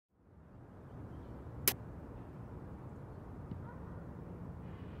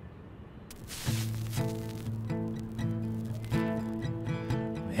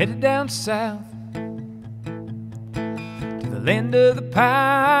Headed down south to the land of the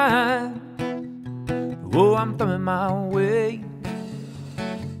pine. Oh, I'm thumbing my way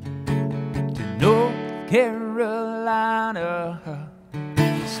to North Carolina,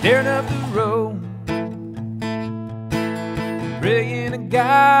 staring up the road, praying to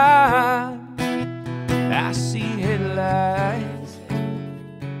God. I see headlights, I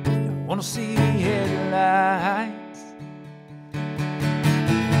wanna see headlights.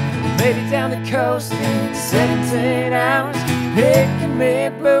 Made it down the coast in 17 hours, picking me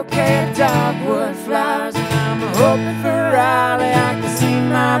a bouquet of dogwood flowers. And I'm hoping for Raleigh, I can see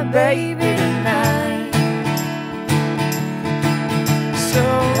my baby tonight. So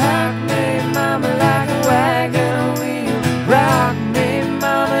rock me, mama, like a wagon wheel. Rock me,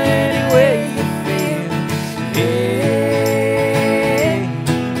 mama, any way you feel. Hey,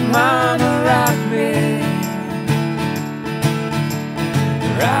 mama, rock me.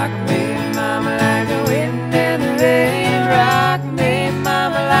 Rock me, mama, like the wind and the rain. Rock me,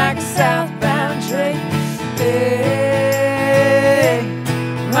 mama, like a southbound train. Hey,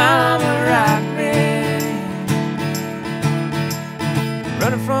 mama, rock me.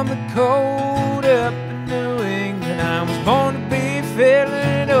 Running from the cold up in New England, I was born to be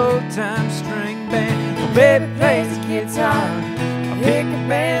fiddling an old-time string band. Well, baby plays the guitar, I'll pick a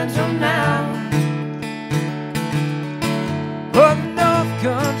banjo now. Oh, the North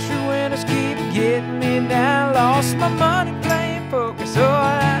Country winters keep getting me down. Lost my money playing poker, so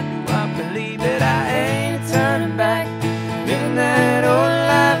I do I believe that I ain't turning back, living that old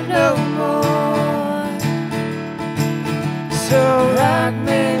life no more. So rock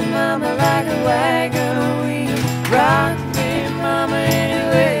me, mama, like a wagon wheel. Rock me, mama, any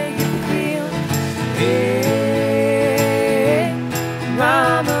way you feel. Hey,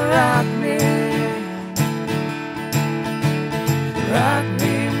 mama, rock me. Rock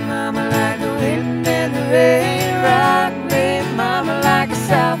me, mama, like the wind and the rain. Rock me, mama, like a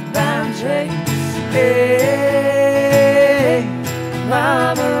southbound train. Hey,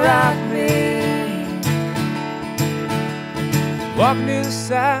 mama, rock me. Walking to the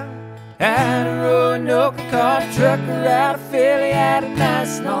south, had a Roanoke, caught a trucker out of Philly, had a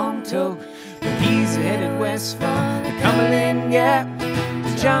nice long tow. But he's headed west from the Cumberland Gap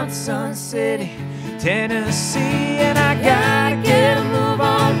to Johnson City, Tennessee. And I gotta get a move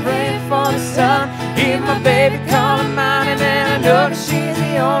on, pray for the sun. Hear my baby calling mine, and then I know that she's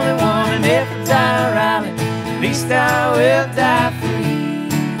the only one. And if I die Raleigh, at least I will die free.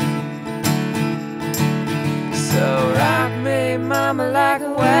 So rock me, mama, like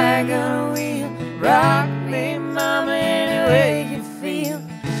a wagon wheel. Rock me, mama, any way you feel.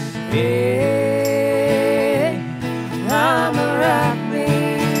 Yeah.